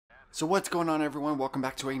So what's going on, everyone? Welcome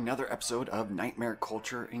back to another episode of Nightmare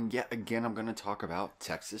Culture, and yet again I'm going to talk about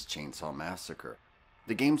Texas Chainsaw Massacre.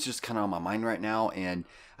 The game's just kind of on my mind right now, and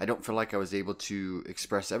I don't feel like I was able to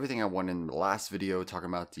express everything I wanted in the last video talking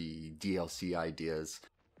about the DLC ideas.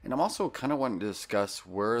 And I'm also kind of wanting to discuss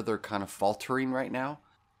where they're kind of faltering right now.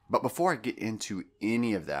 But before I get into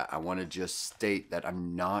any of that, I want to just state that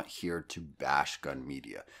I'm not here to bash Gun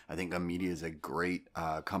Media. I think Gun Media is a great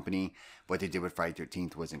company. What they did with Friday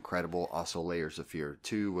 13th was incredible. Also, Layers of Fear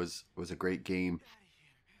 2 was a great game.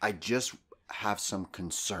 I just have some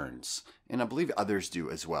concerns, and I believe others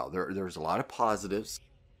do as well. There's a lot of positives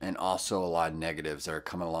and also a lot of negatives that are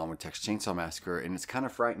coming along with Texas Chainsaw Massacre, and it's kind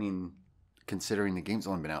of frightening considering the game's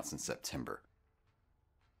only been out since September.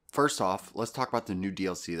 First off, let's talk about the new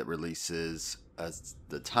DLC that releases at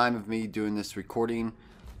the time of me doing this recording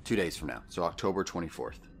 2 days from now, so October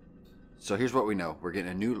 24th. So here's what we know. We're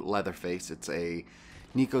getting a new Leatherface. It's a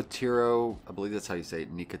Nicotero, I believe that's how you say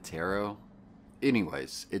it, Nicotero.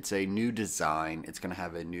 Anyways, it's a new design. It's going to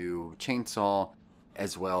have a new chainsaw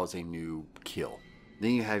as well as a new kill.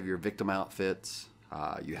 Then you have your victim outfits.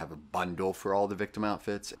 You have a bundle for all the victim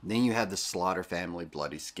outfits. Then you have the Slaughter family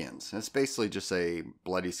Bloody Skins. And it's basically just a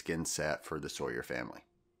Bloody Skin set for the Sawyer family.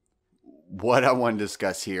 What I want to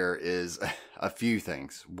discuss here is a few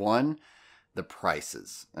things. One, the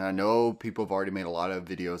prices. And I know people have already made a lot of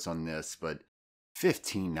videos on this, but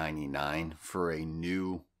 $15.99 for a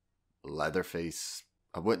new Leatherface.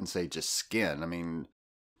 I wouldn't say just skin. I mean,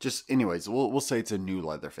 just anyways, we'll say it's a new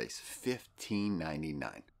Leatherface.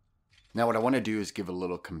 $15.99. Now what I want to do is give a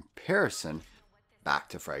little comparison back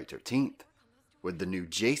to Friday 13th. With the new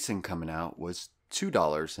Jason coming out was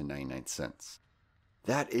 $2.99.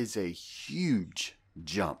 That is a huge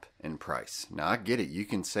jump in price. Now I get it. You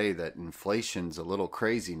can say that inflation's a little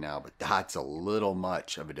crazy now, but that's a little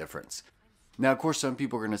much of a difference. Now of course some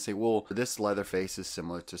people are going to say, well, this Leatherface is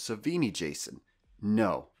similar to Savini Jason.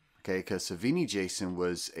 No. Okay, because Savini Jason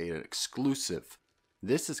was an exclusive.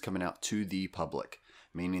 This is coming out to the public.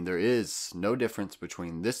 Meaning there is no difference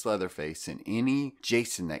between this Leatherface and any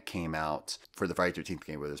Jason that came out for the Friday 13th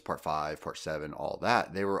game, whether it's Part 5, Part 7, all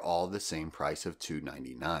that. They were all the same price of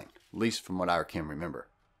 $2.99, at least from what I can remember.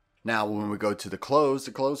 Now, when we go to the clothes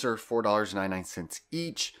are $4.99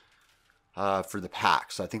 each for the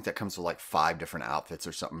pack. So I think that comes with like 5 different outfits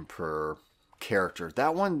or something per character.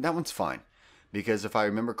 That one's fine. Because if I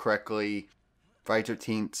remember correctly, Friday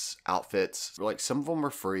 13th's outfits, like some of them were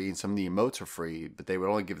free and some of the emotes were free, but they would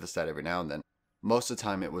only give us that every now and then. Most of the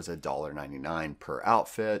time it was $1.99 per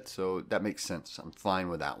outfit, so that makes sense. I'm fine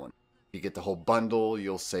with that one. You get the whole bundle,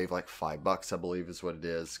 you'll save like $5, I believe is what it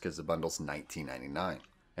is, because the bundle's $19.99.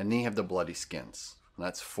 And then you have the Bloody Skins.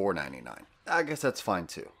 That's $4.99. I guess that's fine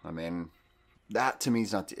too. I mean, that to me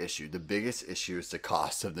is not the issue. The biggest issue is the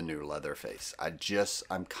cost of the new Leatherface.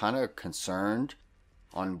 I'm kind of concerned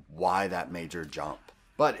on why that major jump.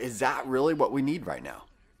 But is that really what we need right now?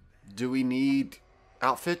 Do we need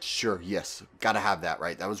outfits? Sure, yes. Gotta have that,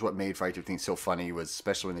 right? That was what made Friday 13th so funny, was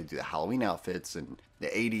especially when they do the Halloween outfits and the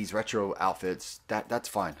 80s retro outfits. That's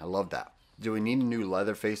fine. I love that. Do we need a new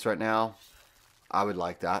Leatherface right now? I would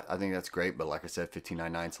like that. I think that's great, but like I said,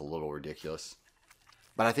 $15.99 is a little ridiculous.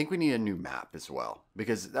 But I think we need a new map as well,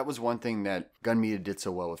 because that was one thing that Gun Media did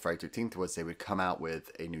so well with Friday 13th, was they would come out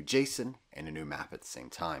with a new Jason and a new map at the same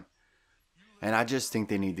time. And I just think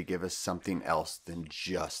they need to give us something else than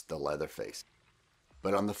just the Leatherface.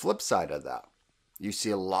 But on the flip side of that, you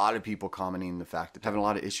see a lot of people commenting the fact that having a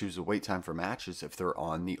lot of issues with wait time for matches if they're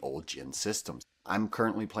on the old gen systems. I'm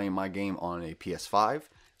currently playing my game on a PS5,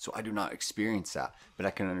 so I do not experience that, but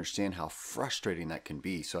I can understand how frustrating that can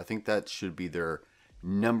be. So I think that should be their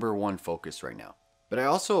number one focus right now. But I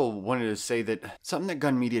also wanted to say that something that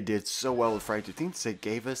Gun Media did so well with Friday 13th is they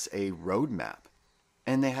gave us a roadmap.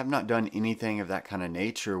 And they have not done anything of that kind of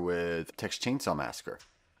nature with Texas Chainsaw Massacre.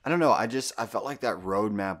 I don't know, I felt like that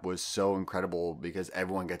roadmap was so incredible because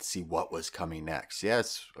everyone got to see what was coming next.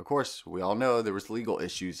 Yes, of course, we all know there was legal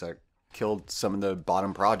issues that killed some of the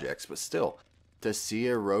bottom projects, but still, to see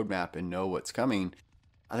a roadmap and know what's coming,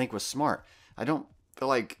 I think was smart. I don't feel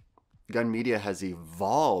like Gun Media has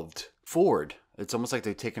evolved forward. It's almost like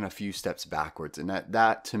they've taken a few steps backwards, and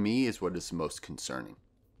that to me is what is most concerning.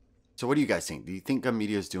 So what do you guys think? Do you think Gun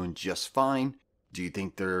Media is doing just fine? Do you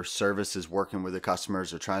think their service is working with the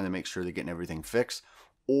customers or trying to make sure they're getting everything fixed?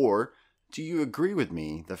 Or do you agree with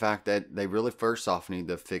me, the fact that they really first off need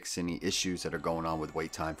to fix any issues that are going on with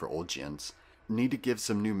wait time for old gens, need to give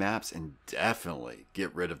some new maps, and definitely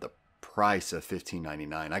get rid of the price of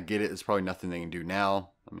 $15.99. I get it, it's probably nothing they can do now.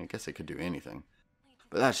 I mean, I guess they could do anything.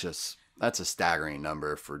 But that's a staggering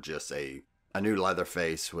number for just a a new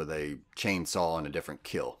Leatherface with a chainsaw and a different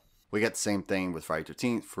kill. We got the same thing with Friday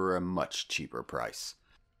 13th for a much cheaper price.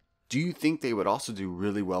 Do you think they would also do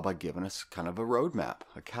really well by giving us kind of a roadmap,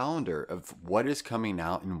 a calendar of what is coming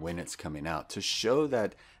out and when it's coming out to show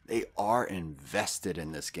that they are invested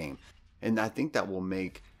in this game? And I think that will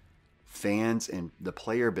make fans and the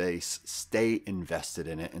player base stay invested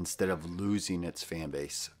in it instead of losing its fan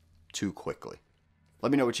base too quickly.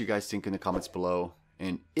 Let me know what you guys think in the comments below.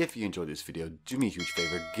 And if you enjoyed this video, do me a huge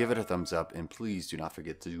favor, give it a thumbs up, and please do not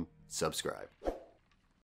forget to subscribe.